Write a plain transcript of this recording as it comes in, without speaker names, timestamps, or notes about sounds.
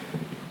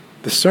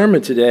The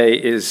sermon today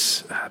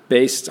is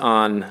based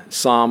on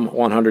Psalm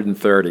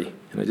 130,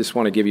 and I just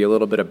want to give you a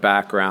little bit of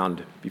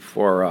background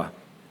before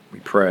we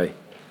pray.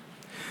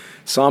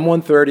 Psalm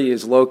 130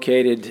 is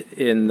located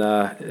in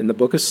the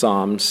book of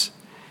Psalms.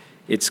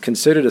 It's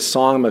considered a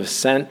song of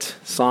ascent.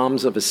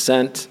 Psalms of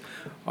ascent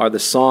are the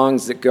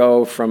songs that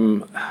go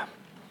from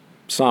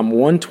Psalm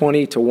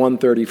 120 to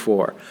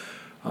 134.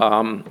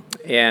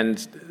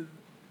 And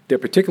they're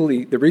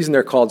particularly, the reason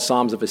they're called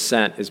Psalms of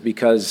Ascent is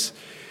because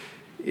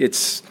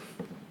it's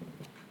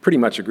pretty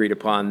much agreed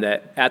upon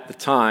that at the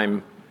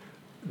time,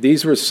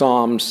 these were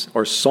psalms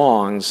or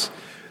songs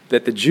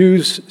that the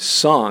Jews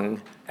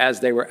sung as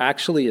they were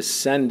actually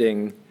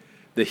ascending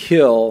the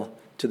hill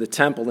to the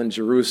temple in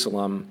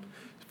Jerusalem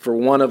for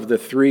one of the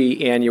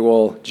 3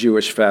 annual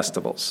Jewish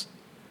festivals.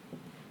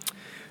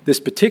 This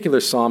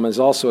particular psalm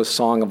is also a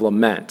song of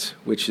lament,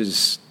 which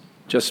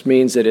just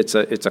means that it's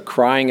a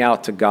crying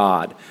out to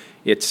God.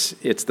 It's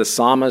the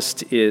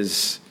psalmist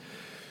is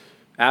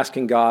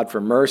asking God for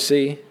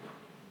mercy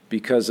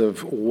because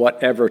of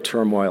whatever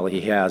turmoil he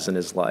has in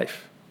his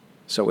life.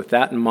 So with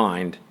that in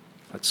mind,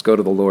 let's go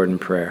to the Lord in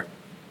prayer.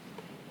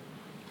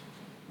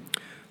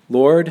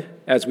 Lord,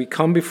 as we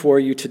come before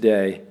you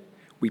today,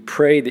 we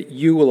pray that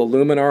you will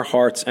illumine our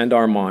hearts and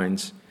our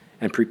minds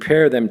and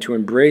prepare them to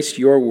embrace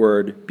your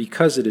word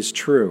because it is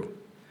true.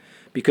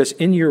 Because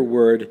in your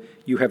word,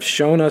 you have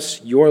shown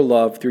us your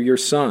love through your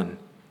Son.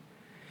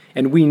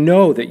 And we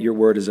know that your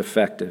word is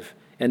effective,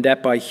 and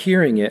that by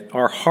hearing it,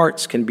 our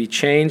hearts can be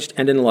changed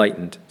and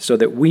enlightened, so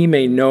that we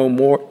may know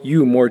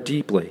you more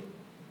deeply.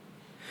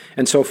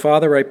 And so,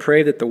 Father, I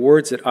pray that the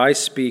words that I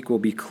speak will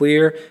be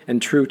clear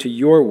and true to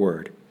your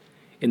word.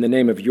 In the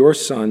name of your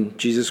Son,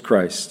 Jesus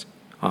Christ.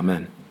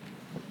 Amen.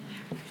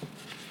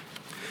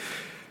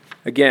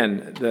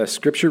 Again, the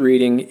scripture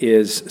reading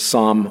is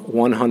Psalm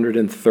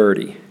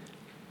 130.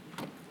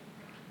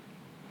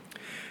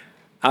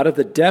 Out of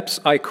the depths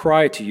I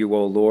cry to you,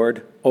 O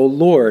Lord. O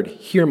Lord,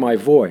 hear my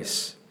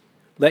voice.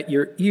 Let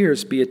your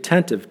ears be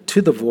attentive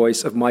to the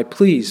voice of my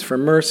pleas for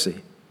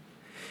mercy.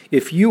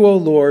 If you, O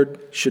Lord,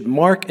 should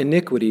mark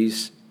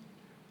iniquities,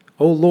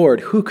 O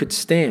Lord, who could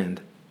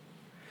stand?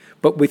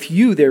 But with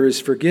you there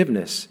is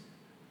forgiveness,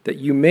 that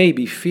you may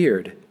be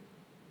feared.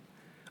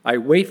 I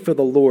wait for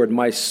the Lord,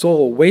 my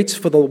soul waits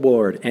for the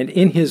Lord, and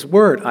in his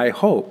word I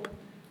hope.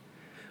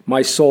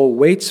 My soul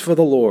waits for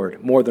the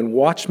Lord, more than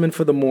watchmen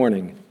for the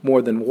morning,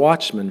 more than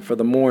watchmen for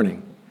the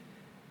morning.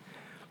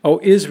 O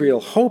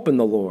Israel, hope in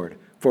the Lord,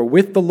 for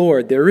with the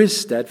Lord there is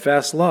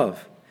steadfast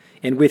love,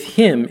 and with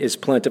him is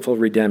plentiful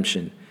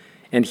redemption,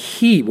 and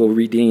he will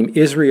redeem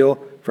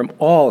Israel from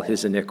all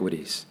his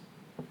iniquities.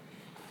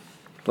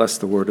 Bless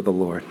the word of the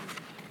Lord.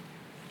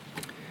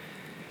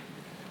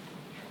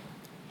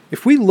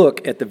 If we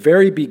look at the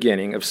very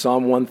beginning of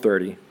Psalm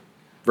 130,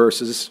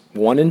 verses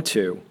 1 and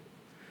 2,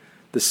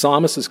 the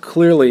psalmist is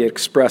clearly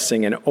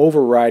expressing an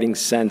overriding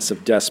sense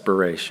of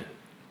desperation.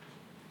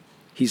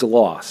 He's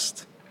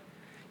lost.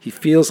 He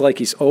feels like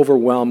he's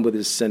overwhelmed with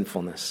his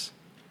sinfulness.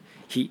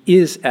 He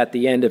is at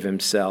the end of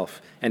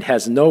himself and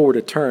has nowhere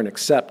to turn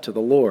except to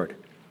the Lord.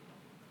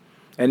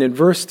 And in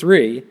verse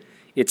 3,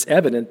 it's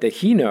evident that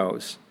he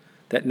knows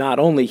that not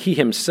only he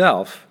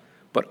himself,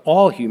 but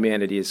all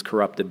humanity is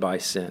corrupted by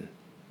sin,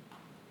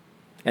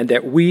 and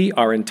that we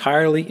are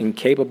entirely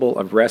incapable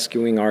of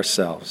rescuing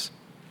ourselves.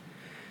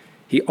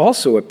 He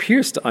also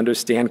appears to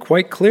understand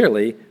quite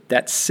clearly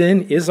that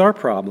sin is our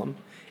problem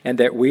and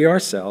that we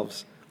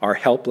ourselves are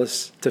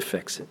helpless to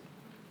fix it.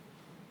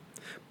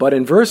 But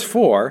in verse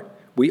 4,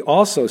 we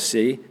also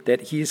see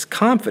that he is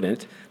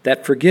confident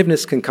that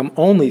forgiveness can come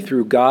only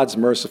through God's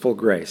merciful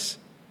grace.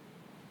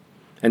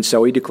 And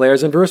so he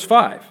declares in verse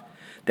 5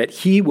 that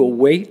he will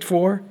wait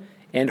for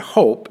and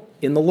hope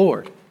in the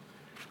Lord.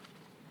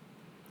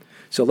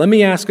 So let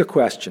me ask a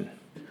question.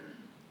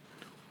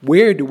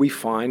 Where do we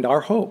find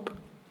our hope?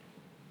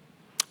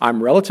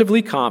 I'm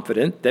relatively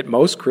confident that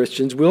most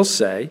Christians will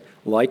say,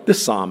 like the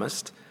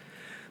psalmist,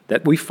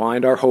 that we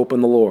find our hope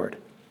in the Lord.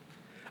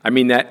 I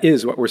mean, that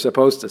is what we're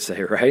supposed to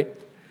say, right?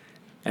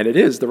 And it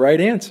is the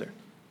right answer.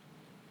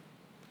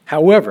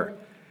 However,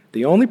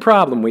 the only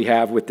problem we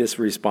have with this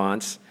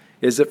response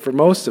is that for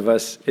most of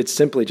us, it's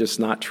simply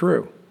just not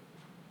true.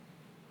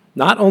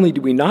 Not only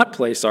do we not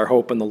place our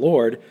hope in the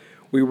Lord,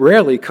 we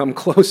rarely come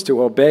close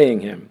to obeying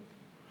him.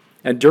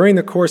 And during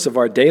the course of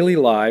our daily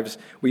lives,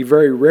 we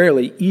very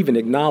rarely even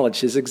acknowledge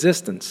his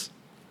existence.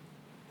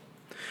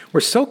 We're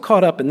so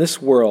caught up in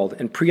this world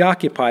and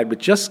preoccupied with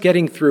just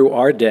getting through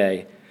our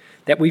day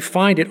that we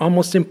find it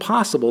almost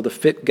impossible to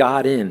fit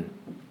God in,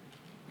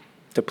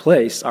 to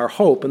place our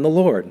hope in the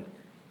Lord.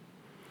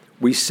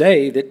 We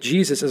say that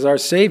Jesus is our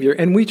Savior,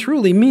 and we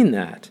truly mean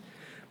that,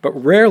 but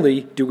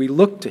rarely do we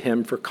look to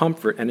him for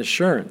comfort and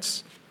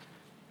assurance.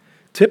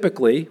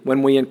 Typically,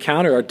 when we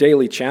encounter our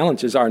daily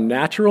challenges, our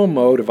natural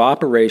mode of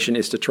operation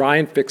is to try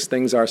and fix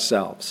things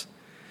ourselves.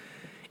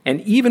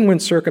 And even when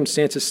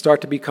circumstances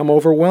start to become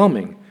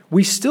overwhelming,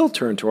 we still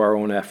turn to our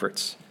own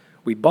efforts.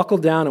 We buckle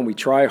down and we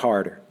try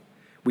harder.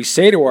 We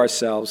say to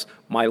ourselves,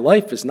 my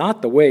life is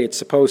not the way it's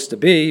supposed to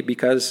be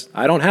because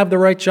I don't have the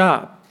right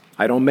job.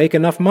 I don't make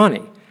enough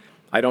money.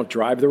 I don't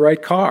drive the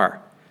right car.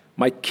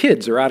 My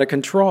kids are out of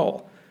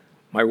control.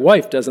 My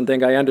wife doesn't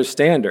think I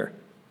understand her.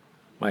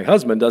 My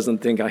husband doesn't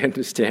think I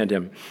understand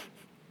him.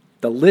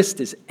 The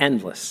list is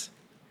endless.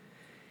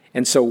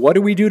 And so what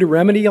do we do to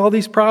remedy all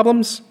these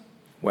problems?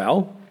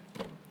 Well,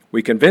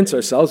 we convince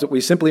ourselves that we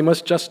simply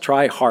must just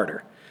try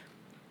harder,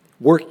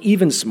 work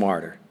even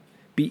smarter,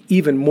 be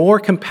even more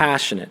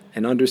compassionate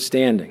and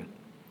understanding.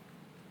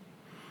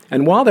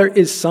 And while there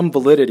is some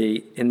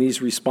validity in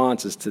these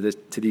responses to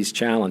these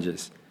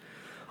challenges,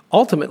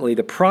 ultimately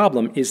the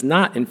problem is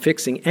not in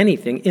fixing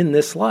anything in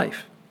this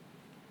life.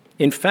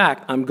 In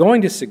fact, I'm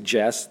going to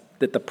suggest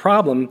that the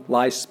problem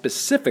lies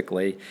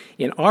specifically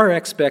in our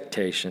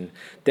expectation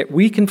that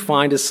we can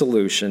find a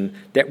solution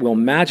that will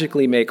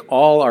magically make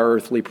all our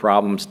earthly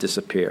problems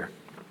disappear.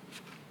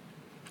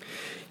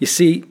 You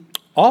see,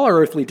 all our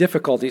earthly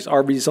difficulties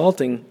are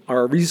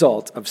a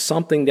result of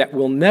something that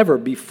will never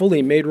be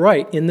fully made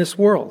right in this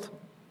world.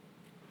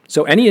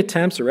 So any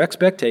attempts or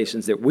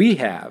expectations that we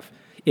have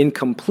in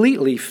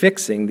completely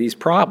fixing these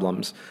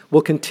problems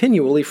will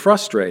continually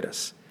frustrate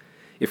us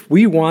if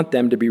we want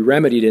them to be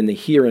remedied in the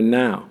here and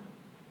now.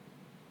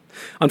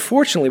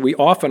 Unfortunately, we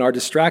often are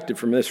distracted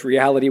from this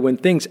reality when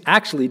things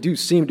actually do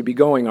seem to be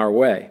going our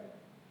way.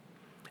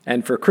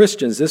 And for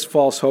Christians, this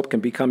false hope can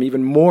become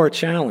even more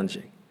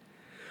challenging.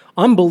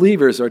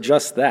 Unbelievers are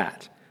just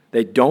that.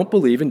 They don't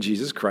believe in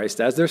Jesus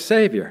Christ as their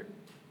Savior.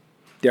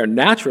 Their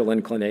natural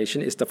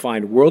inclination is to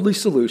find worldly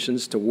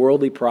solutions to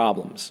worldly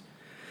problems.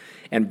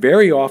 And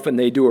very often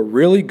they do a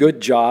really good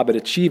job at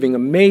achieving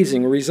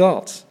amazing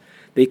results.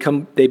 They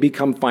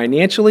become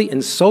financially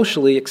and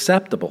socially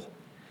acceptable.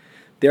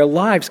 Their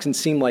lives can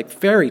seem like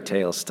fairy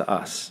tales to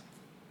us.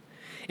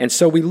 And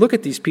so we look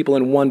at these people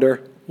and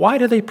wonder, why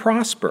do they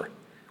prosper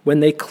when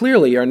they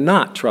clearly are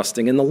not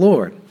trusting in the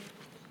Lord?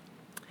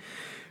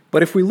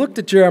 But if we looked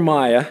at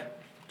Jeremiah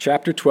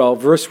chapter 12,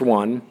 verse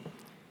 1,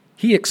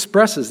 he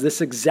expresses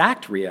this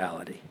exact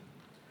reality.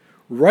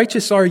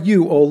 Righteous are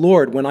you, O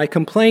Lord, when I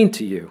complain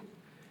to you,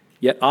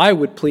 yet I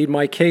would plead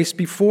my case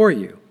before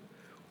you.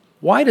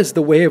 Why does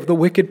the way of the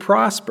wicked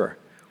prosper?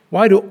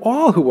 Why do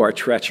all who are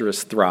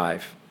treacherous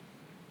thrive?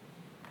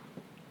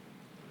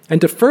 And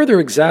to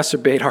further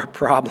exacerbate our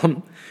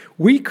problem,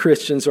 we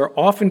Christians are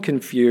often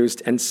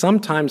confused and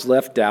sometimes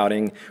left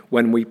doubting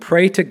when we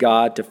pray to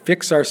God to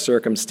fix our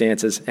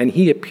circumstances and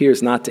He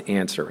appears not to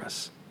answer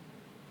us.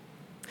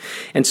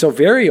 And so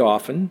very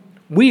often,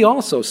 we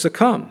also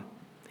succumb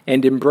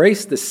and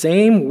embrace the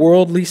same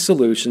worldly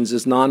solutions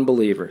as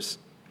non-believers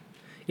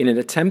in an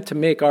attempt to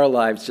make our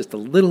lives just a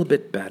little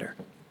bit better.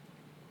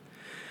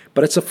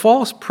 But it's a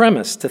false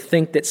premise to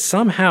think that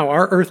somehow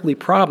our earthly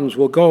problems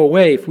will go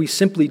away if we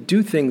simply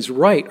do things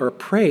right or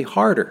pray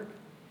harder.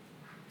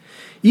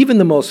 Even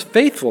the most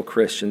faithful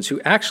Christians who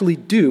actually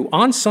do,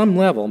 on some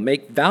level,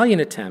 make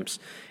valiant attempts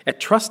at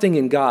trusting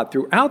in God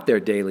throughout their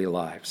daily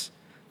lives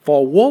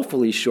fall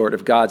woefully short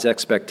of God's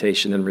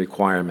expectation and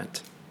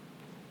requirement.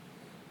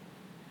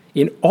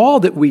 In all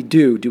that we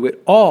do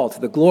it all to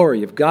the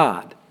glory of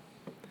God.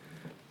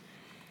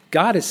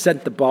 God has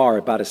set the bar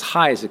about as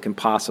high as it can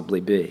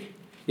possibly be.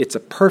 It's a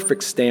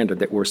perfect standard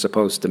that we're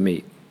supposed to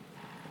meet.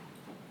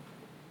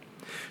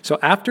 So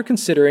after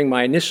considering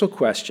my initial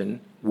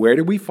question, where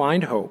do we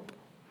find hope?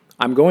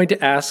 I'm going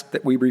to ask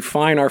that we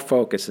refine our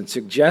focus and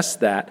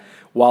suggest that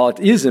while it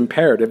is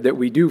imperative that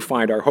we do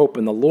find our hope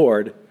in the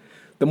Lord,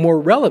 the more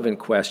relevant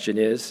question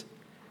is,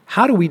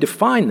 how do we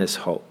define this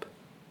hope?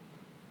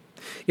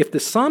 If the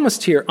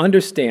psalmist here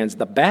understands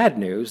the bad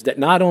news that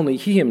not only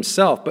he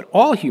himself, but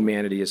all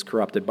humanity is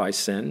corrupted by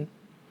sin,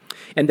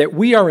 and that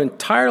we are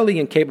entirely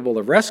incapable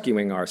of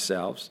rescuing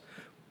ourselves,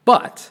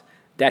 but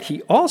that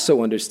he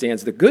also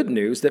understands the good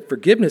news that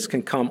forgiveness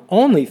can come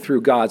only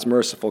through God's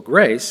merciful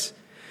grace,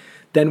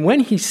 then when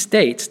he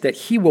states that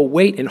he will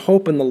wait and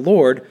hope in the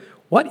Lord,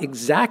 what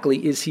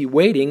exactly is he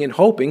waiting and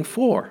hoping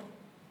for?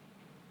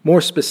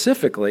 More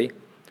specifically,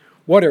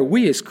 what are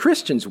we as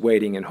Christians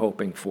waiting and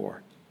hoping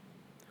for?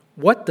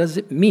 What does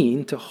it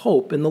mean to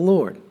hope in the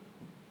Lord?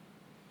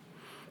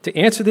 To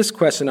answer this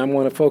question, I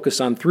want to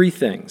focus on three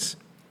things,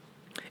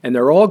 and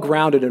they're all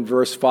grounded in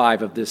verse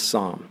 5 of this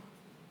psalm.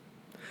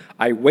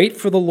 I wait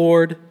for the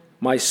Lord,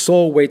 my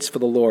soul waits for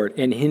the Lord,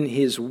 and in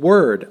his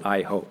word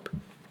I hope.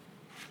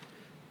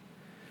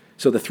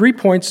 So the 3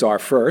 points are,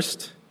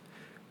 first,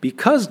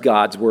 because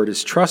God's word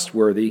is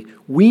trustworthy,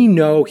 we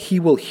know he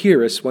will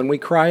hear us when we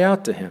cry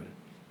out to him.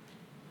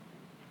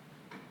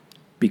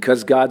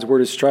 Because God's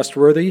word is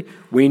trustworthy,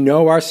 we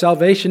know our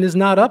salvation is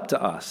not up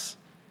to us.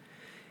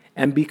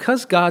 And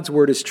because God's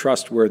word is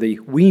trustworthy,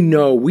 we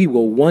know we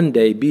will one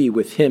day be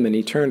with him in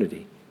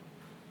eternity.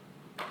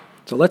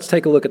 So let's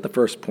take a look at the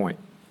first point.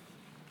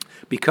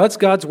 Because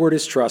God's word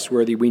is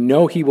trustworthy, we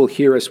know he will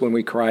hear us when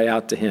we cry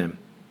out to him.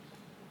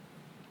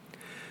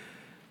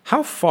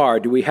 How far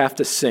do we have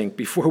to sink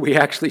before we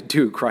actually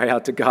do cry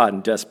out to God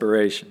in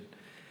desperation?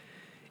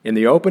 In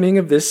the opening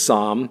of this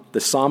psalm, the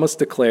psalmist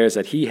declares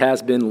that he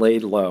has been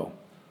laid low.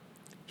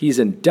 He's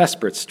in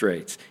desperate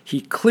straits. He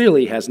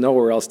clearly has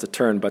nowhere else to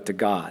turn but to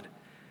God.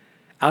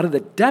 Out of the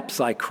depths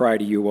I cry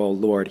to you, O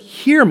Lord.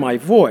 Hear my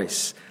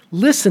voice.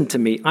 Listen to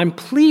me. I'm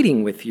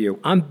pleading with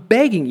you. I'm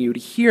begging you to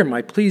hear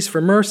my pleas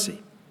for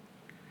mercy.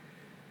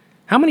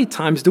 How many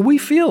times do we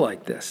feel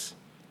like this?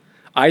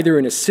 Either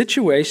in a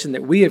situation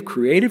that we have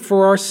created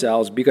for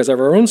ourselves because of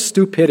our own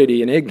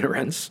stupidity and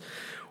ignorance,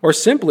 or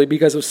simply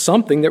because of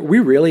something that we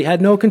really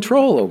had no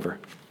control over.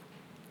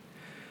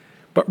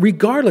 But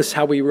regardless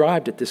how we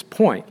arrived at this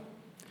point,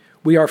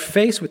 we are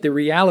faced with the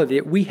reality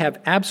that we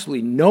have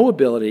absolutely no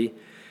ability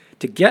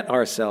to get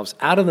ourselves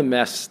out of the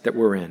mess that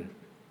we're in.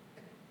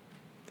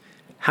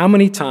 How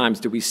many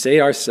times do we say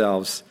to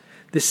ourselves,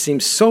 this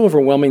seems so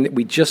overwhelming that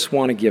we just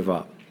want to give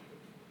up?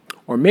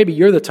 Or maybe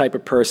you're the type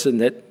of person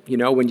that,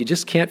 when you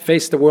just can't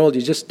face the world,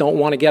 you just don't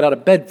want to get out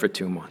of bed for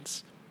 2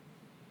 months.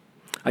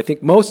 I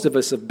think most of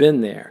us have been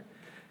there,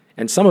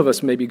 and some of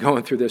us may be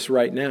going through this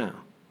right now.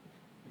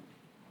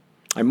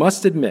 I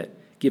must admit,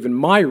 given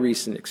my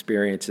recent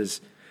experiences,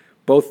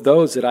 both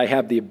those that I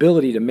have the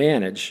ability to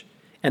manage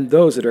and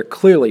those that are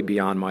clearly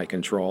beyond my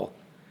control,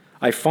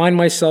 I find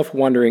myself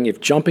wondering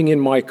if jumping in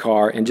my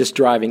car and just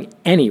driving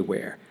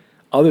anywhere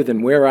other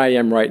than where I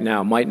am right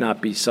now might not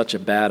be such a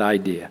bad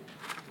idea.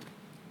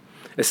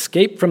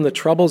 Escape from the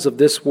troubles of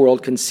this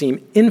world can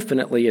seem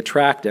infinitely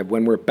attractive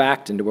when we're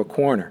backed into a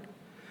corner.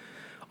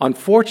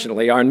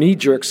 Unfortunately, our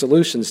knee-jerk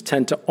solutions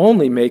tend to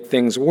only make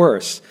things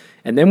worse,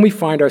 and then we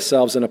find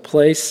ourselves in a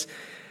place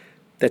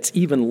that's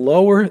even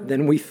lower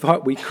than we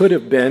thought we could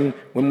have been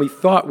when we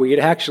thought we had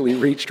actually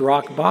reached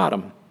rock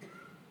bottom.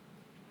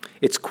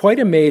 It's quite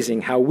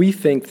amazing how we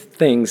think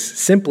things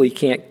simply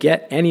can't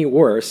get any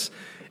worse,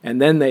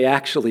 and then they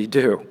actually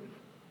do.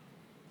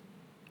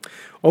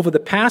 Over the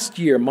past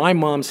year, my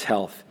mom's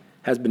health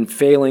has been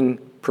failing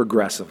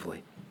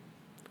progressively.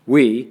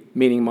 We,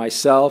 meaning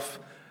myself,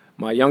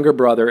 my younger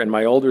brother, and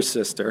my older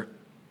sister,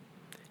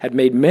 had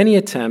made many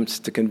attempts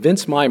to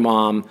convince my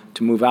mom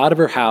to move out of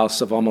her house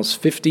of almost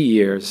 50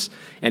 years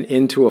and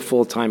into a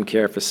full-time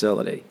care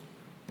facility,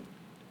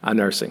 a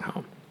nursing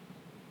home.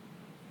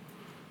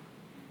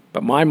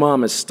 But my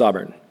mom is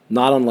stubborn,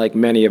 not unlike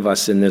many of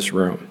us in this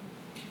room.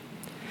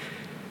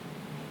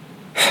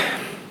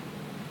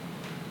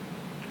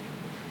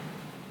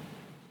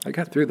 I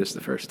got through this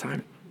the first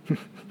time.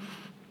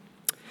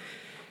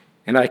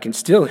 And I can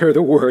still hear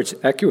the words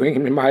echoing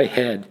in my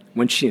head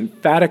when she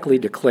emphatically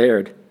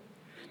declared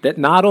that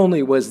not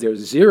only was there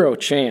zero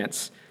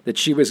chance that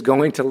she was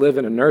going to live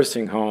in a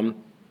nursing home,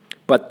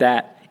 but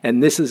that,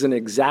 and this is an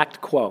exact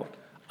quote,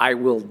 I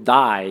will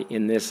die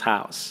in this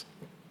house.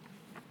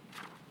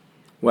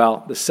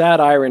 Well, the sad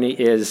irony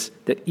is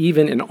that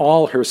even in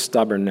all her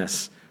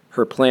stubbornness,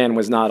 her plan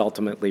was not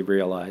ultimately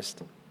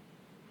realized.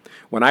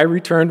 When I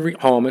returned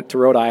home to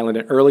Rhode Island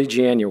in early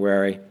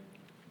January,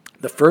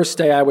 the first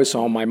day I was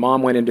home, my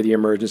mom went into the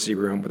emergency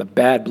room with a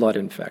bad blood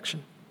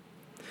infection.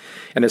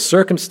 And a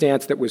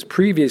circumstance that was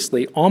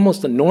previously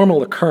almost a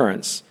normal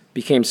occurrence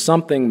became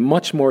something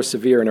much more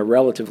severe in a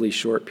relatively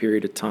short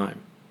period of time.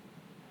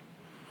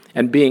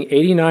 And being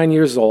 89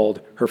 years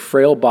old, her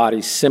frail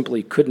body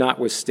simply could not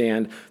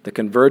withstand the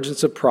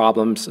convergence of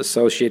problems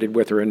associated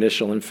with her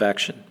initial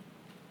infection.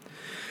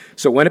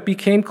 So when it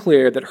became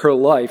clear that her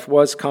life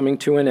was coming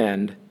to an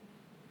end,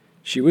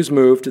 she was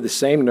moved to the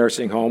same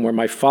nursing home where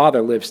my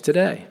father lives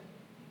today.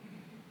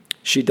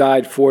 She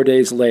died 4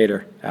 days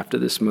later after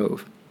this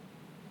move.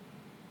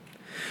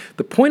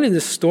 The point of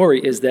this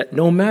story is that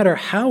no matter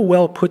how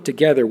well put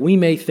together we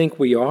may think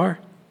we are,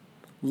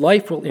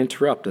 life will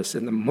interrupt us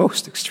in the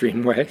most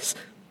extreme ways.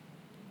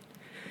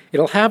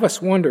 It'll have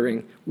us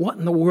wondering, what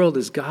in the world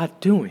is God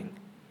doing?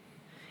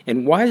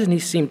 And why doesn't he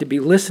seem to be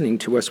listening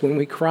to us when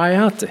we cry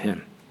out to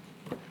him?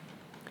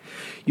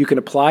 You can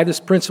apply this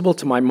principle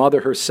to my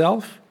mother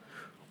herself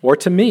or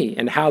to me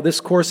and how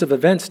this course of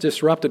events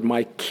disrupted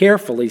my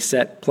carefully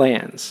set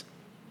plans.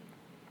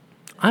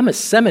 I'm a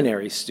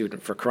seminary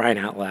student, for crying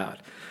out loud.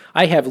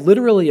 I have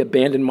literally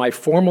abandoned my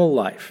formal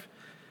life,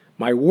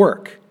 my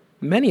work,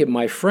 many of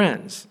my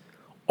friends,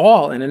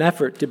 all in an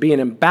effort to be an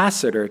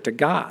ambassador to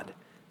God.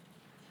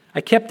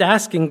 I kept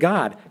asking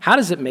God, how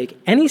does it make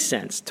any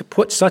sense to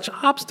put such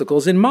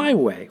obstacles in my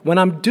way when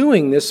I'm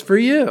doing this for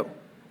you?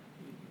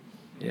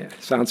 Yeah,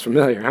 sounds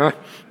familiar, huh?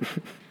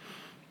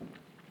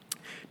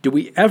 Do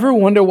we ever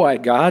wonder why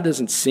God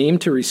doesn't seem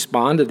to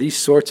respond to these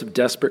sorts of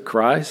desperate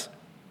cries?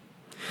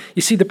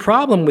 You see, the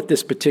problem with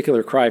this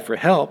particular cry for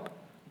help,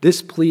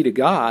 this plea to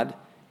God,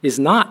 is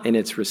not in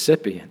its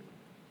recipient.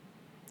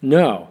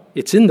 No,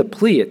 it's in the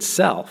plea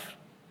itself.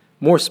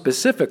 More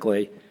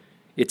specifically,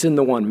 it's in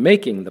the one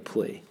making the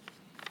plea.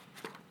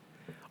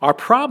 Our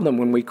problem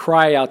when we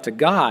cry out to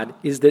God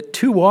is that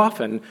too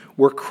often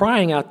we're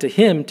crying out to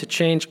him to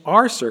change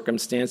our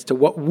circumstance to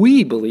what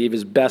we believe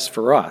is best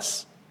for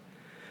us.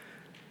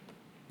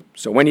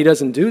 So when he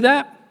doesn't do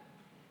that,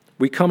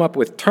 we come up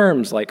with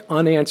terms like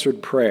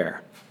unanswered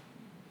prayer.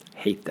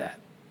 Hate that.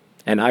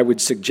 And I would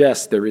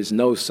suggest there is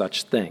no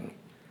such thing.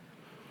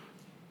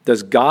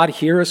 Does God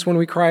hear us when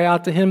we cry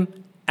out to him?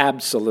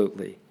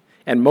 Absolutely.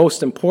 And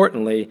most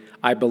importantly,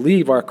 I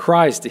believe our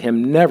cries to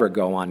him never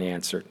go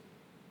unanswered.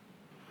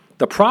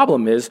 The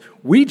problem is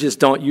we just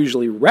don't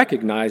usually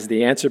recognize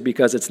the answer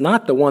because it's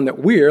not the one that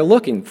we're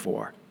looking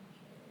for.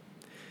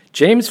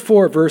 James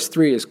 4, verse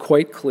 3 is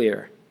quite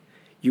clear.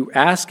 You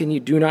ask and you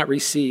do not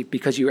receive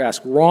because you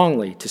ask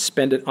wrongly to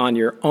spend it on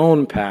your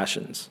own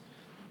passions.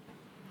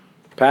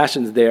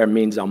 Passions there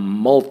means a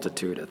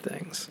multitude of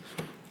things.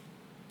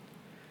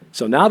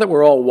 So now that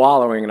we're all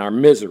wallowing in our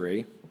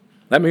misery,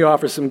 let me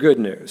offer some good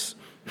news.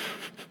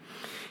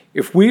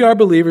 If we are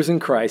believers in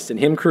Christ and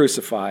him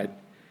crucified,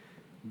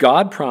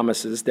 God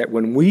promises that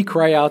when we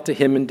cry out to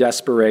him in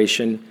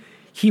desperation,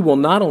 he will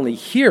not only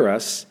hear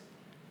us,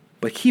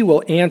 but he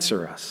will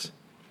answer us.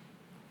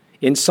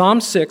 In Psalm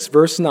 6,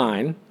 verse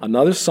 9,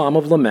 another psalm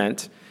of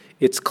lament,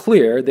 it's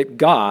clear that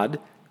God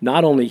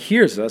not only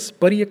hears us,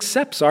 but he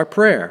accepts our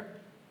prayer.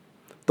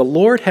 The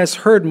Lord has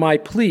heard my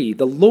plea.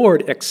 The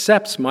Lord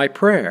accepts my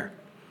prayer.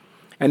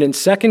 And in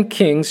 2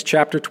 Kings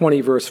chapter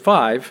 20, verse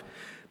 5,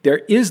 there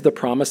is the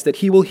promise that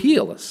he will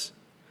heal us.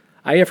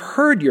 I have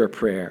heard your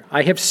prayer.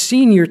 I have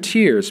seen your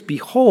tears.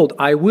 Behold,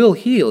 I will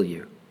heal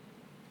you.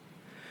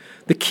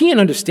 The key in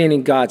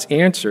understanding God's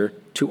answer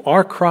to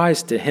our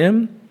cries to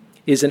him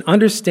is an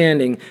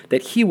understanding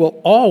that he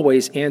will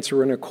always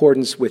answer in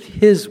accordance with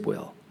his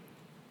will.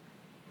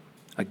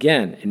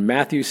 Again, in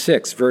Matthew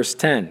 6, verse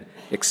 10,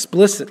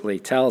 explicitly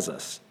tells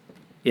us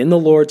in the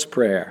Lord's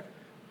Prayer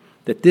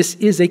that this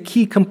is a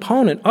key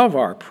component of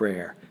our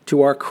prayer,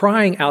 to our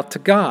crying out to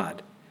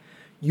God.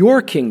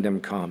 Your kingdom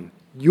come,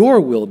 your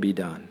will be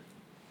done.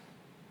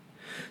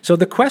 So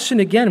the question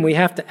again we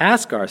have to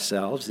ask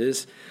ourselves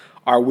is,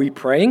 are we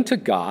praying to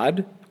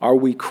God? Are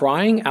we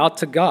crying out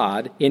to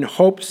God in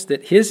hopes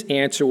that his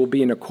answer will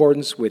be in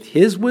accordance with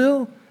his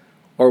will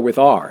or with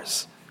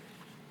ours?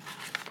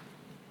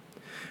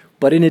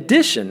 But in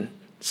addition,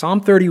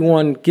 Psalm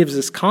 31 gives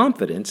us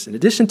confidence. In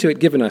addition to it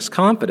giving us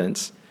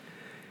confidence,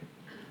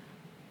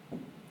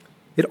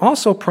 it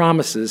also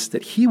promises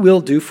that he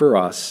will do for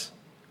us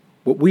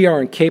what we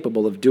are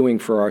incapable of doing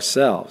for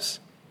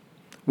ourselves,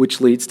 which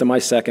leads to my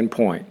second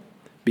point.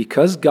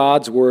 Because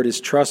God's word is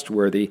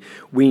trustworthy,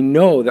 we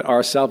know that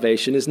our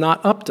salvation is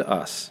not up to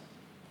us.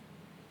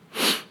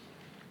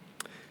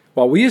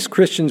 While we as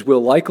Christians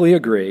will likely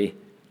agree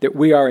that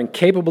we are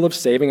incapable of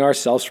saving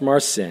ourselves from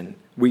our sin,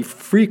 we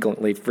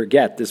frequently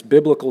forget this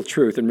biblical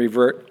truth and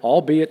revert,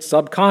 albeit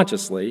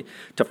subconsciously,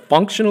 to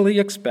functionally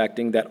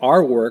expecting that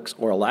our works,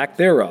 or lack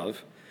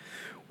thereof,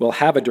 will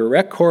have a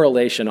direct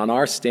correlation on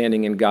our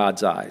standing in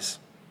God's eyes.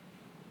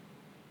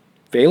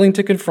 Failing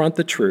to confront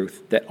the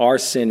truth that our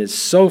sin is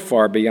so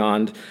far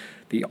beyond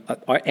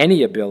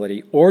any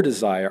ability or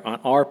desire on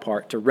our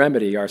part to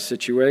remedy our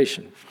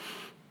situation.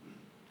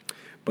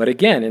 But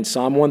again, in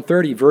Psalm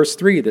 130, verse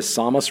 3, the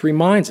psalmist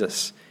reminds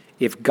us,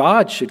 if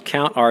God should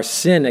count our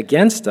sin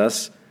against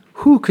us,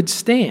 who could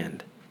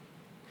stand?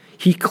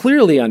 He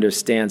clearly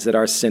understands that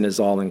our sin is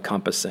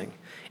all-encompassing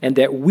and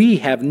that we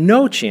have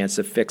no chance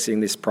of fixing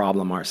this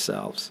problem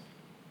ourselves.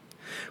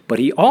 But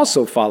he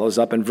also follows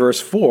up in verse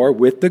 4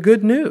 with the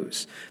good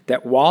news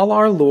that while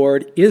our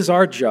Lord is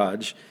our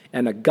judge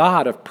and a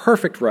God of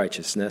perfect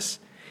righteousness,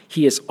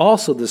 he is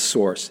also the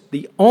source,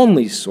 the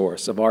only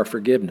source of our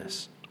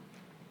forgiveness.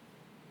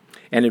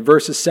 And in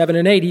verses 7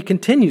 and 8, he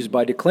continues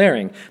by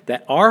declaring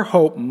that our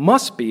hope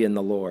must be in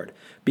the Lord,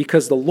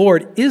 because the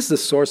Lord is the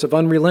source of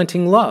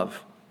unrelenting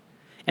love.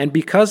 And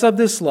because of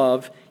this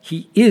love,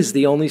 he is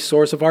the only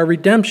source of our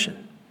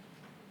redemption.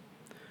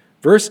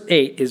 Verse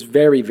 8 is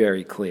very,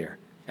 very clear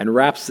and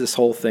wraps this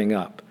whole thing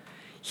up.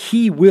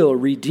 He will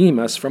redeem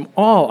us from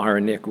all our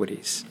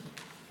iniquities.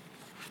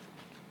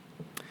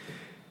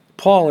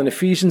 Paul in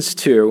Ephesians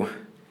 2,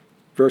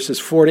 verses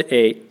 4 to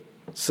 8,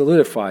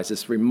 solidifies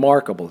this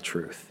remarkable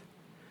truth.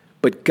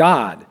 But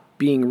God,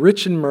 being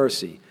rich in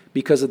mercy,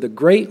 because of the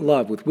great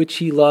love with which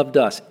he loved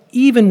us,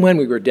 even when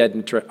we were dead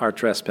in our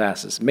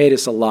trespasses, made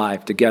us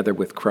alive together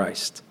with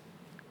Christ.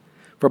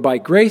 For by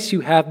grace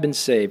you have been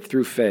saved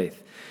through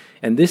faith.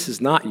 And this is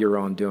not your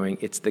own doing,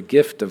 it's the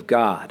gift of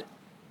God.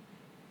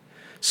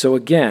 So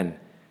again,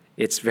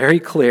 it's very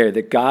clear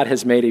that God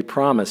has made a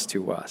promise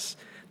to us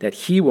that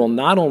he will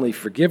not only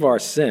forgive our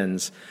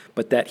sins,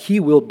 but that he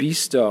will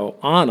bestow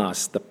on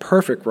us the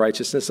perfect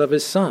righteousness of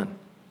his Son.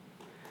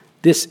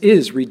 This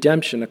is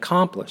redemption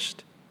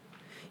accomplished.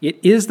 It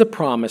is the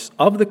promise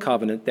of the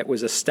covenant that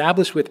was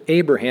established with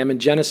Abraham in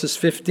Genesis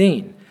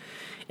 15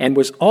 and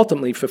was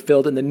ultimately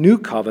fulfilled in the new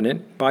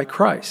covenant by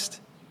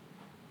Christ.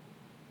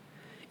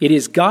 It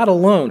is God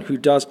alone who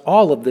does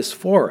all of this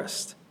for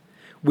us.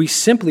 We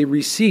simply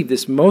receive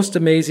this most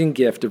amazing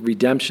gift of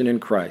redemption in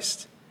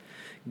Christ.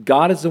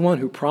 God is the one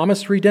who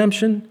promised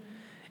redemption,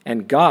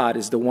 and God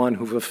is the one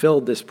who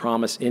fulfilled this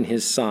promise in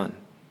his Son.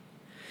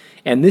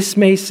 And this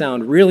may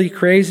sound really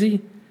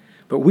crazy,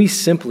 but we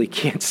simply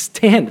can't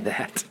stand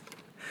that.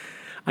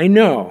 I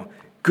know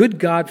good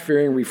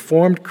God-fearing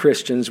Reformed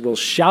Christians will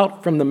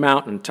shout from the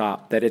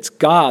mountaintop that it's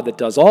God that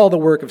does all the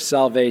work of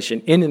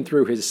salvation in and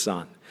through his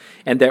Son,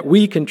 and that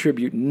we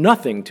contribute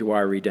nothing to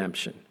our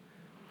redemption.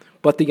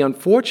 But the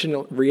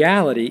unfortunate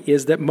reality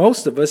is that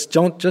most of us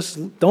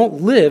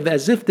don't live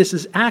as if this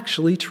is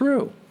actually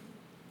true.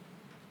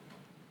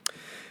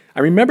 I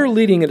remember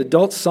leading an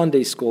adult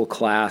Sunday school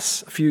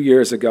class a few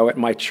years ago at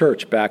my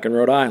church back in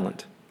Rhode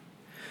Island.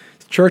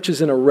 The church is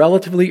in a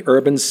relatively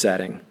urban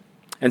setting,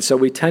 and so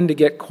we tend to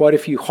get quite a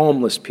few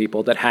homeless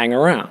people that hang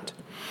around.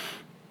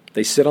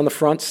 They sit on the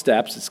front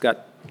steps. It's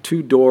got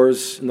 2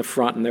 doors in the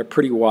front, and they're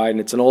pretty wide,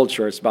 and it's an old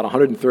church. It's about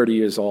 130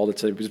 years old.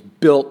 It was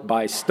built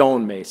by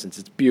stonemasons.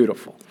 It's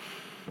beautiful.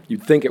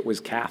 You'd think it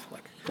was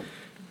Catholic.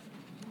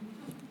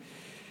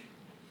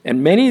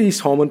 And many of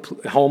these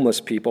homeless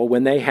people,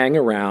 when they hang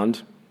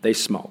around, they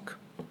smoke.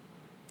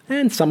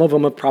 And some of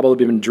them have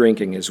probably been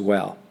drinking as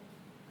well.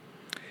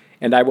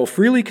 And I will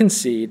freely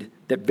concede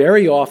that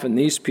very often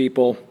these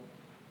people,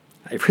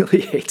 I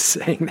really hate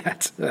saying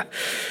that,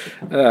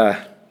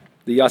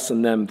 the us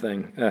and them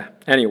thing.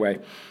 Anyway,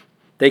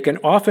 they can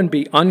often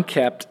be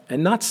unkept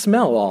and not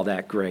smell all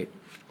that great.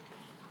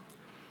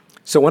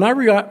 So when I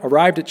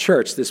arrived at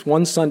church this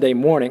one Sunday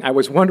morning, I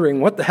was wondering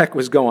what the heck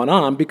was going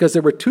on because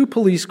there were 2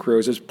 police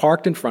cruisers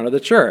parked in front of the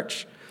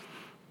church.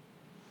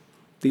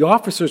 The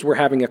officers were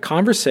having a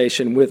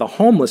conversation with a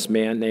homeless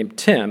man named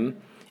Tim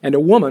and a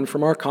woman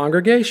from our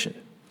congregation.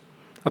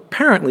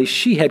 Apparently,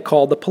 she had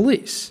called the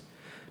police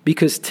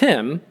because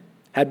Tim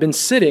had been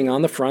sitting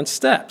on the front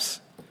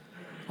steps,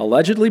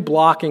 allegedly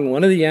blocking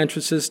one of the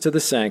entrances to the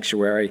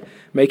sanctuary,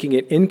 making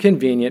it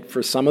inconvenient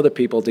for some of the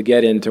people to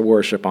get in to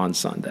worship on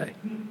Sunday.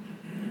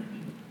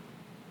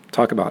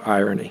 Talk about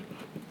irony.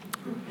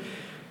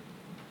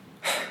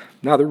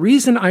 Now, the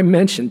reason I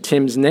mentioned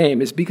Tim's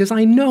name is because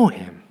I know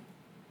him.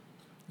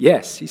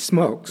 Yes, he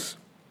smokes.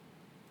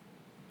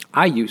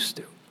 I used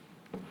to.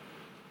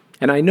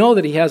 And I know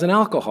that he has an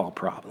alcohol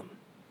problem.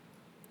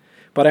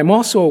 But I'm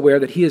also aware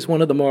that he is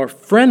one of the more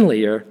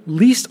friendlier,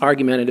 least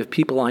argumentative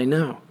people I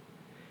know,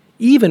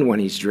 even when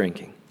he's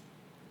drinking.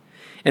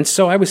 And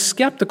so I was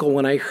skeptical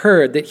when I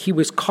heard that he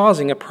was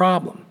causing a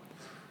problem.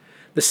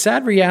 The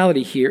sad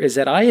reality here is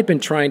that I had been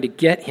trying to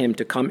get him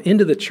to come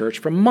into the church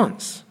for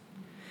months.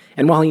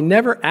 And while he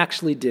never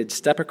actually did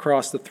step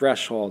across the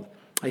threshold,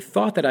 I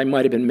thought that I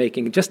might have been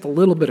making just a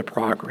little bit of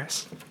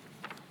progress.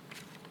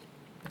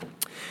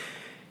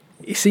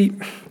 You see,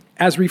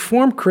 as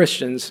Reformed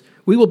Christians,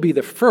 we will be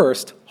the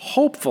first,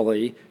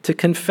 hopefully, to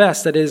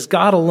confess that it is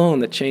God alone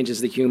that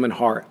changes the human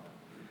heart.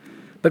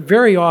 But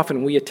very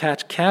often we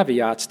attach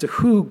caveats to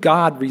who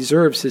God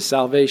reserves his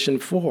salvation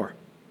for.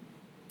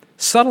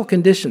 Subtle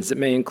conditions that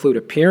may include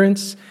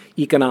appearance,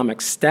 economic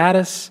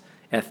status,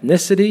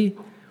 ethnicity,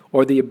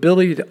 or the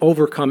ability to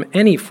overcome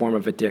any form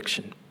of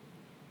addiction.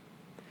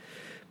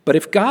 But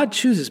if God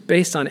chooses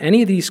based on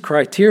any of these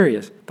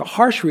criteria, the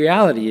harsh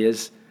reality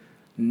is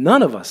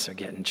none of us are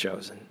getting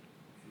chosen.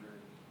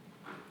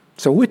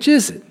 So which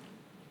is it?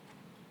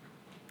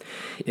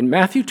 In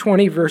Matthew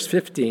 20, verse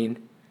 15,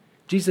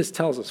 Jesus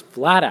tells us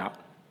flat out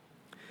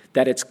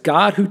that it's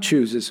God who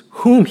chooses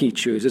whom he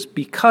chooses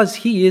because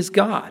he is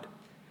God.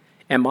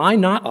 Am I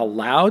not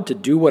allowed to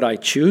do what I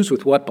choose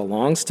with what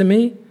belongs to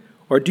me?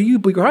 Or do you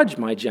begrudge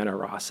my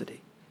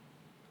generosity?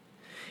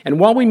 And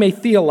while we may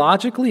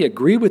theologically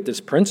agree with this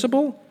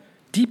principle,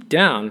 deep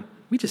down,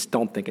 we just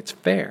don't think it's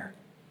fair.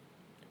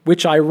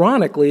 Which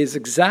ironically is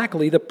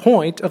exactly the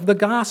point of the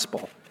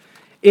gospel.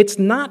 It's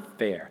not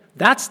fair.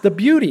 That's the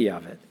beauty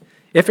of it.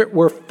 If it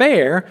were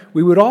fair,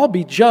 we would all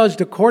be judged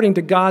according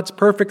to God's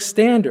perfect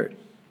standard.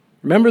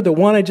 Remember the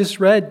one I just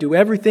read? Do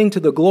everything to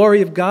the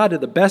glory of God to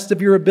the best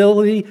of your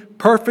ability,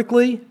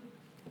 perfectly?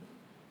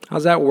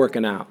 How's that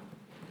working out?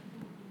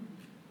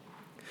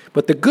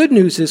 But the good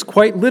news is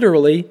quite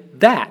literally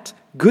that,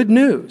 good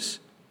news.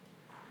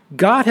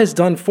 God has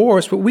done for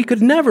us what we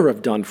could never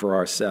have done for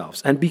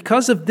ourselves. And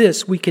because of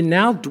this, we can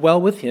now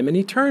dwell with him in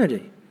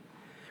eternity,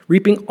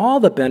 reaping all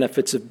the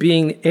benefits of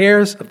being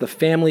heirs of the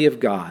family of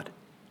God.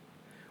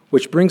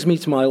 Which brings me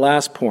to my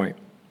last point.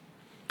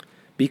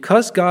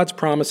 Because God's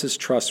promise is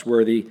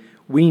trustworthy,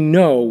 we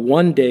know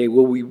one day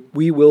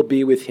we will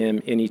be with him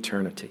in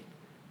eternity.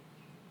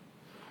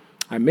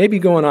 I may be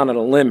going on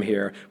a limb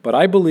here, but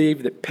I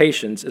believe that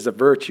patience is a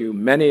virtue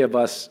many of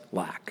us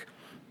lack.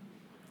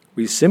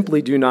 We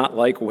simply do not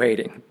like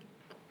waiting.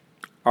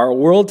 Our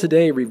world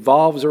today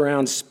revolves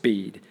around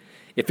speed.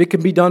 If it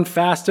can be done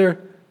faster,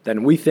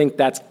 then we think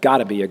that's got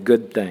to be a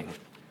good thing.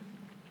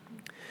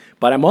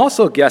 But I'm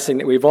also guessing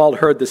that we've all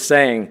heard the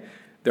saying,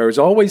 there's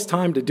always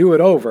time to do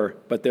it over,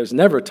 but there's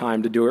never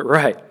time to do it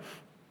right.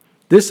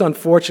 This,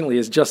 unfortunately,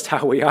 is just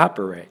how we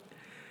operate.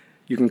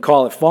 You can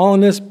call it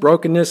fallenness,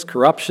 brokenness,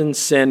 corruption,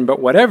 sin, but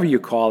whatever you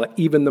call it,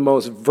 even the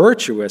most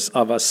virtuous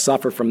of us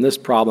suffer from this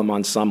problem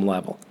on some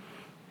level.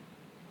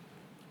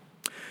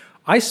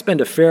 I spend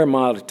a fair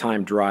amount of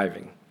time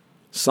driving.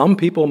 Some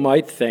people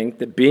might think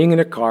that being in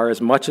a car as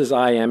much as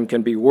I am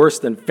can be worse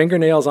than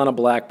fingernails on a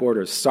blackboard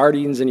or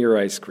sardines in your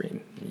ice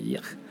cream.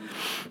 Yuck.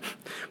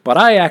 But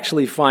I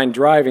actually find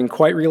driving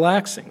quite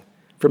relaxing.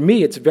 For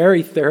me, it's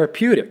very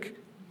therapeutic,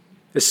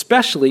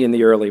 especially in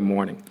the early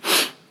morning.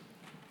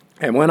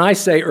 And when I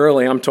say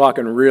early, I'm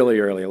talking really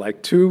early,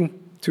 like 2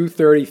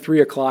 2:30,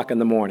 3 o'clock in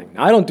the morning.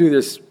 I don't do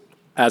this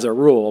as a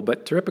rule,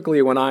 but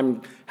typically when I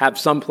have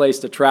some place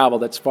to travel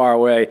that's far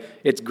away,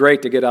 it's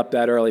great to get up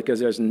that early because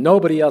there's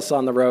nobody else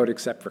on the road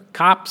except for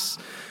cops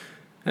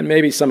and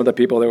maybe some of the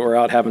people that were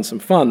out having some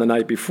fun the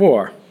night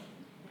before.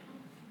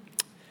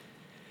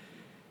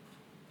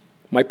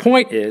 My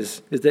point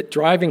is that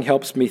driving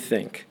helps me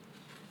think.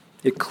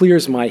 It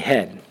clears my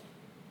head.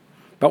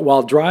 But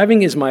while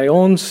driving is my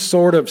own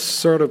sort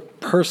of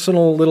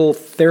personal little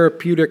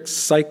therapeutic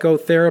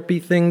psychotherapy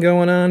thing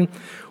going on,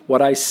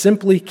 what I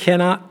simply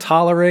cannot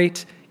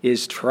tolerate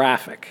is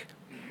traffic.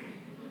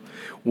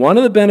 One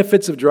of the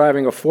benefits of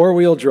driving a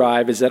four-wheel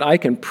drive is that I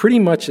can pretty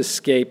much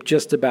escape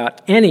just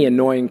about any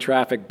annoying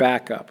traffic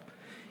backup.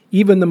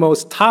 Even the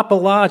most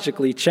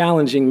topologically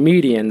challenging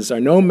medians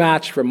are no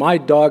match for my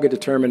dogged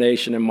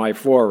determination in my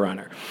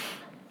 4Runner.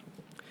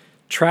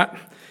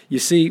 You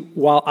see,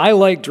 while I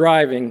like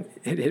driving,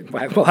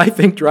 I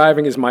think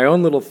driving is my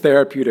own little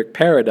therapeutic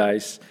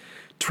paradise,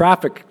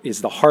 traffic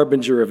is the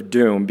harbinger of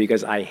doom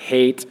because I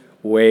hate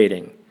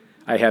waiting.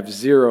 I have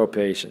zero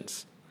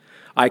patience.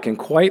 I can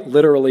quite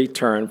literally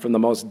turn from the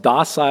most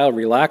docile,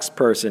 relaxed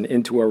person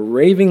into a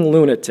raving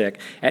lunatic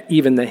at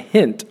even the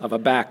hint of a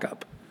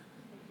backup.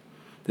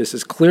 This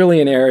is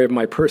clearly an area of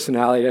my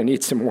personality I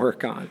need some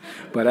work on.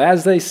 But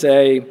as they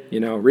say,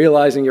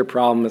 realizing your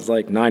problem is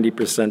like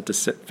 90% to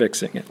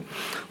fixing it.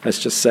 Let's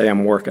just say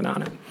I'm working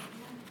on it.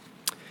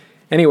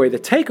 Anyway, the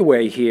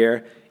takeaway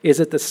here is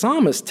that the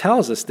psalmist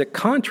tells us that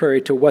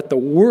contrary to what the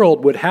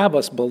world would have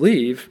us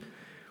believe,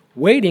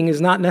 waiting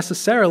is not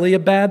necessarily a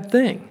bad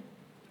thing.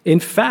 In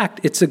fact,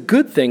 it's a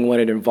good thing when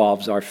it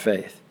involves our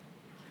faith.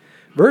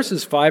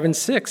 Verses 5 and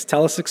 6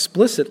 tell us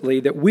explicitly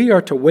that we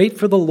are to wait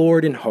for the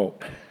Lord in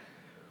hope.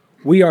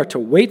 We are to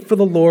wait for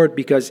the Lord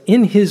because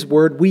in His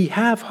word we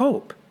have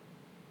hope,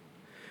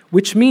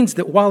 which means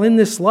that while in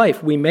this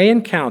life we may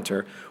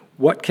encounter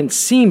what can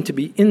seem to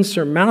be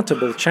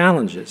insurmountable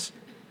challenges,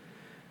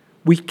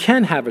 we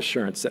can have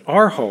assurance that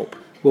our hope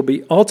will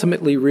be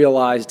ultimately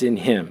realized in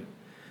Him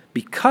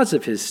because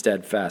of His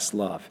steadfast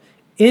love,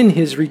 in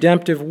His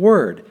redemptive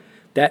word,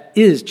 that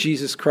is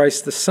Jesus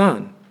Christ the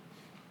Son.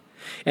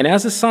 And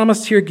as the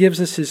psalmist here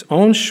gives us his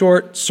own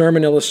short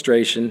sermon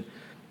illustration,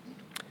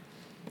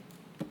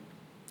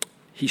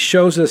 he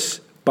shows us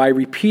by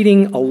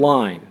repeating a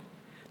line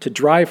to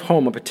drive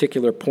home a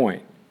particular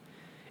point.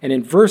 And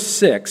in verse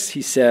 6,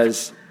 he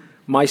says,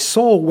 "My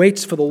soul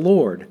waits for the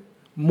Lord,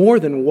 more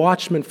than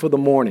watchmen for the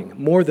morning,"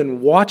 more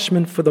than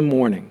watchmen for the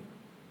morning.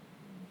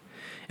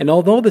 And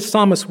although the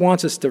psalmist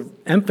wants us to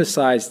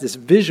emphasize this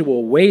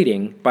visual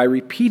waiting by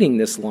repeating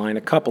this line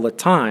a couple of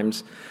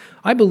times,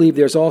 I believe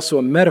there's also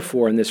a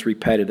metaphor in this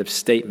repetitive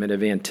statement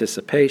of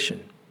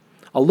anticipation,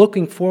 a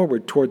looking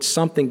forward towards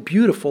something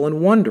beautiful and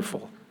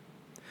wonderful,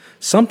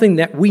 something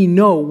that we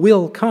know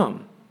will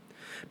come,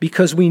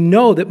 because we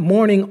know that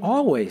morning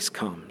always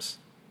comes.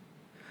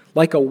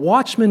 Like a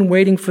watchman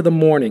waiting for the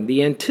morning,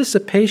 the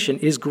anticipation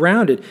is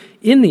grounded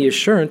in the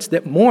assurance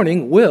that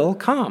morning will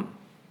come.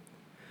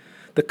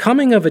 The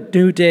coming of a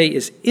new day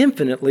is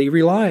infinitely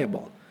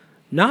reliable,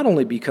 not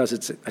only because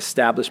it's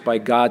established by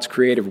God's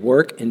creative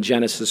work in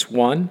Genesis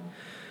 1,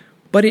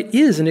 but it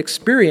is an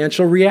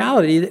experiential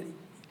reality that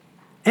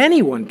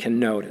anyone can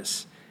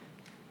notice.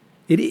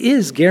 It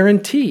is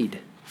guaranteed.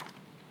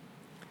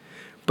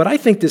 But I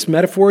think this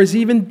metaphor is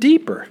even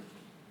deeper.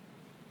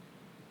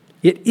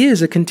 It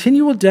is a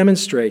continual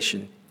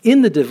demonstration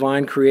in the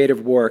divine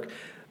creative work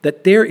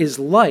that there is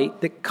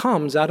light that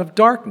comes out of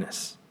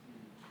darkness.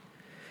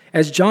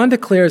 As John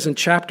declares in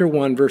chapter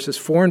 1, verses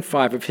 4 and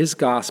 5 of his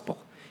gospel,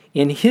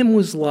 "In him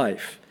was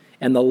life,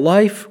 and the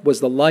life was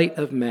the light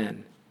of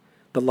men.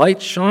 The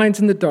light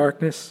shines in the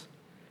darkness,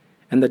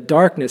 and the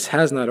darkness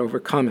has not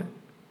overcome it."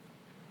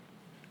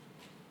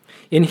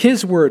 In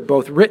his word,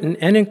 both written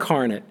and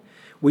incarnate,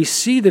 we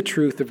see the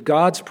truth of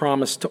God's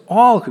promise to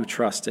all who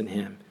trust in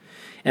him.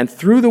 And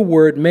through the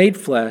word made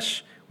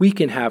flesh, we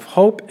can have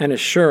hope and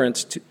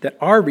assurance that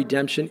our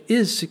redemption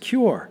is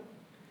secure,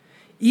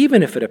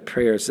 even if it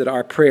appears that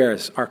our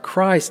prayers, our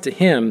cries to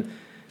him,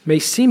 may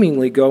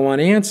seemingly go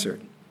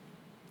unanswered.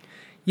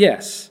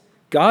 Yes,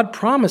 God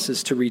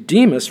promises to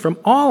redeem us from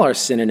all our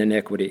sin and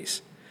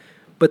iniquities,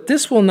 but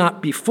this will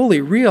not be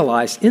fully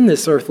realized in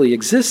this earthly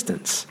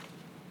existence.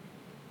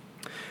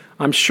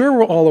 I'm sure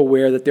we're all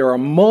aware that there are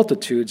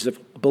multitudes of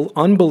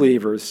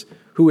unbelievers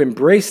who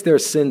embrace their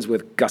sins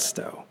with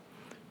gusto,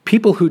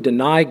 people who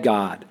deny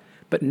God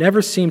but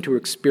never seem to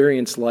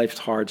experience life's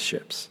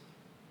hardships.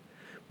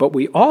 But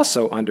we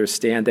also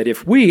understand that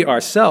if we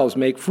ourselves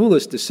make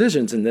foolish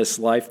decisions in this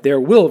life, there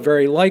will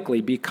very likely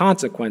be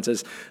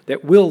consequences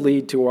that will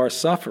lead to our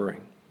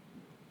suffering.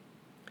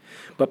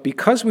 But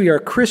because we are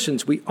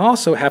Christians, we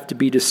also have to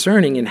be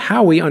discerning in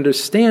how we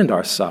understand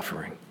our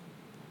suffering.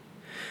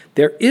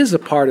 There is a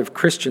part of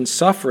Christian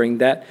suffering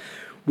that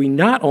we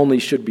not only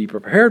should be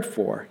prepared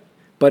for,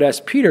 but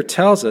as Peter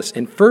tells us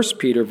in 1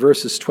 Peter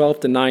verses 12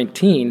 to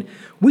 19,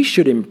 we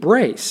should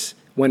embrace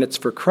when it's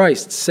for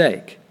Christ's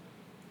sake.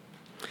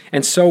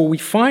 And so we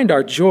find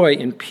our joy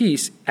and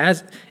peace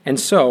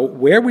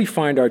where we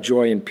find our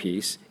joy and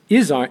peace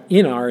is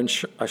in our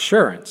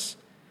assurance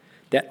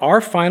that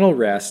our final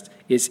rest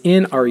is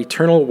in our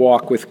eternal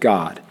walk with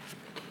God.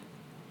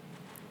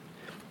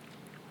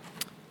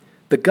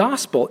 The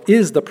gospel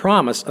is the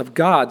promise of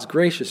God's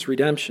gracious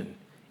redemption.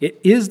 It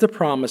is the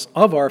promise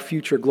of our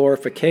future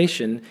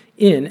glorification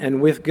in and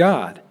with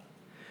God.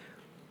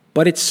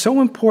 But it's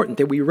so important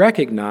that we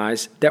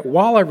recognize that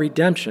while our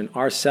redemption,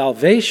 our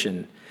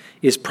salvation,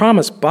 is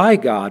promised by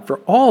God for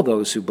all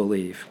those who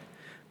believe,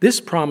 this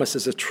promise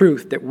is a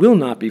truth that will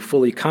not be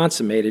fully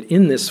consummated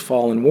in this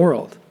fallen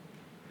world.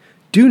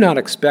 Do not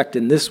expect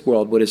in this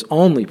world what is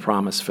only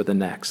promised for the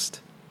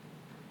next.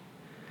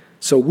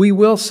 So we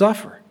will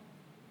suffer,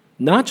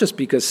 not just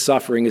because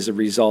suffering is a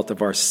result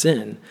of our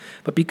sin,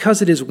 but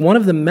because it is one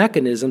of the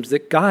mechanisms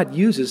that God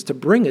uses to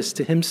bring us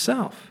to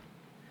himself.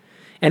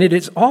 And it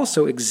is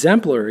also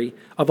exemplary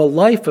of a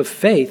life of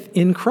faith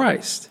in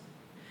Christ.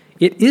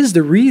 It is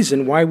the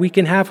reason why we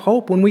can have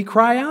hope when we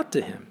cry out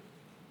to him.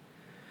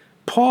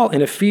 Paul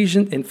in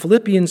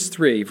Philippians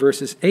 3,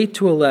 verses 8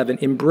 to 11,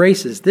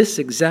 embraces this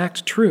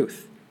exact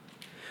truth.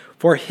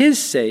 For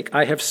his sake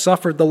I have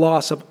suffered the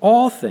loss of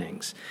all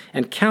things,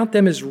 and count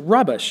them as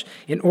rubbish,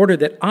 in order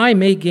that I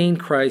may gain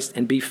Christ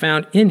and be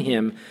found in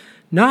him,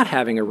 not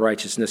having a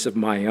righteousness of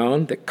my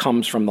own that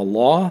comes from the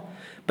law,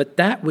 but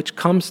that which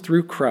comes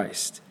through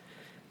Christ,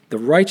 the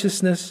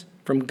righteousness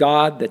from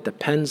God that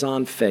depends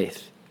on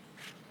faith.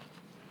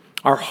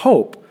 Our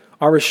hope,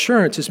 our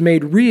assurance is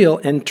made real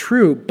and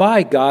true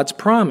by God's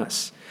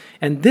promise.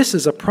 And this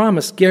is a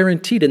promise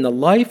guaranteed in the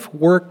life,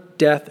 work,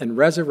 death, and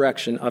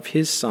resurrection of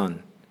his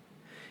Son.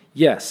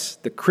 Yes,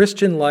 the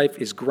Christian life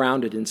is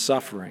grounded in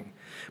suffering,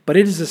 but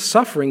it is a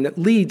suffering that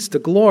leads to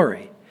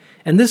glory.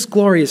 And this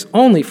glory is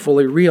only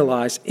fully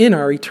realized in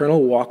our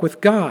eternal walk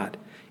with God.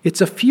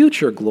 It's a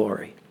future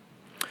glory.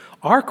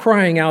 Our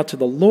crying out to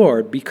the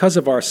Lord because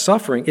of our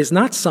suffering is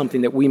not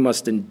something that we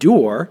must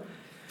endure,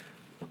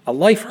 a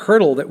life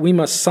hurdle that we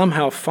must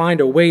somehow find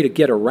a way to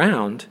get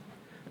around.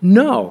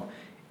 No,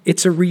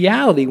 it's a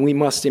reality we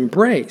must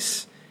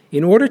embrace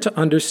in order to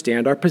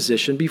understand our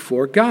position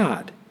before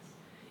God.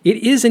 It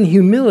is in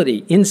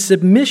humility, in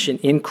submission,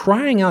 in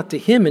crying out to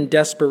him in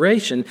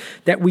desperation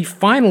that we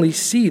finally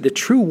see the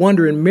true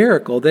wonder and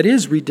miracle that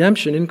is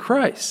redemption in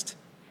Christ.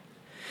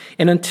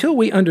 And until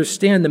we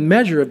understand the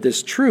measure of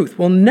this truth,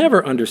 we'll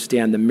never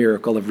understand the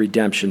miracle of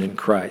redemption in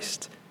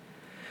Christ.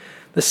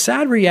 The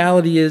sad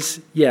reality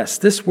is, yes,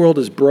 this world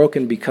is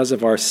broken because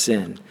of our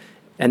sin,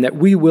 and that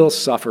we will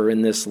suffer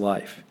in this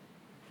life.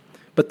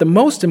 But the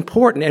most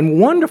important and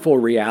wonderful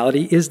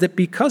reality is that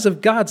because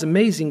of God's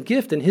amazing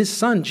gift in his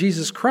Son,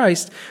 Jesus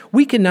Christ,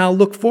 we can now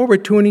look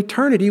forward to an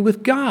eternity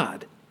with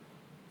God.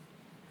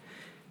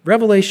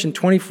 Revelation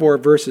 24,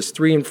 verses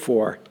 3 and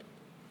 4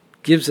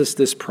 gives us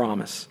this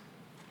promise.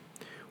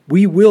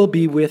 We will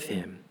be with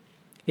him,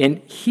 and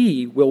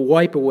he will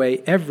wipe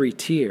away every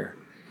tear.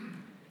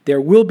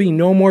 There will be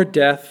no more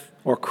death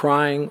or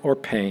crying or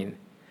pain,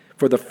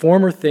 for the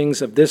former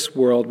things of this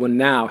world will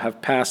now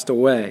have passed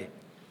away.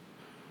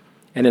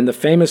 And in the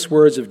famous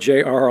words of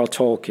J.R.R.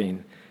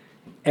 Tolkien,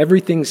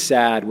 everything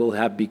sad will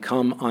have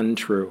become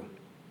untrue.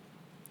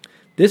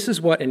 This is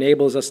what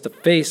enables us to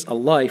face a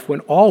life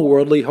when all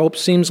worldly hope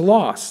seems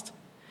lost.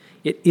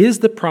 It is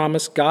the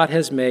promise God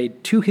has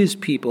made to his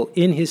people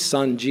in his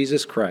Son,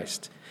 Jesus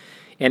Christ.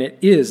 And it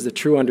is the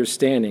true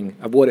understanding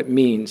of what it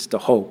means to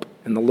hope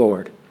in the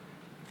Lord.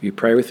 Will you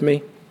pray with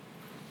me?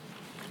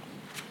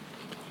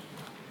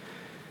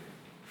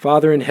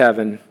 Father in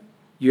heaven,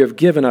 you have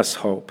given us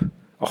hope,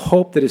 a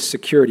hope that is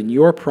secured in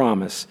your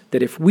promise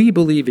that if we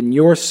believe in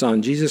your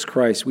Son, Jesus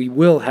Christ, we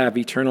will have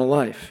eternal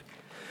life.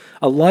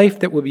 A life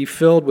that will be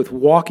filled with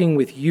walking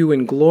with you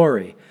in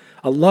glory,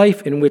 a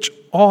life in which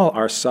all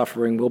our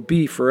suffering will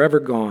be forever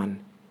gone.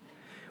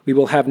 We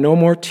will have no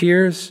more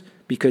tears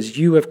because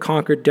you have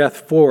conquered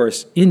death for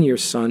us in your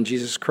Son,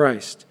 Jesus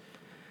Christ.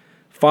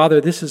 Father,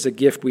 this is a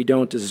gift we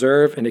don't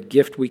deserve and a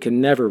gift we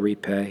can never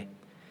repay.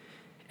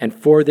 And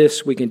for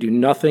this we can do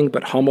nothing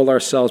but humble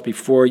ourselves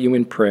before you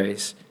in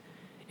praise.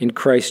 In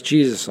Christ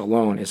Jesus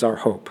alone is our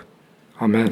hope. Amen.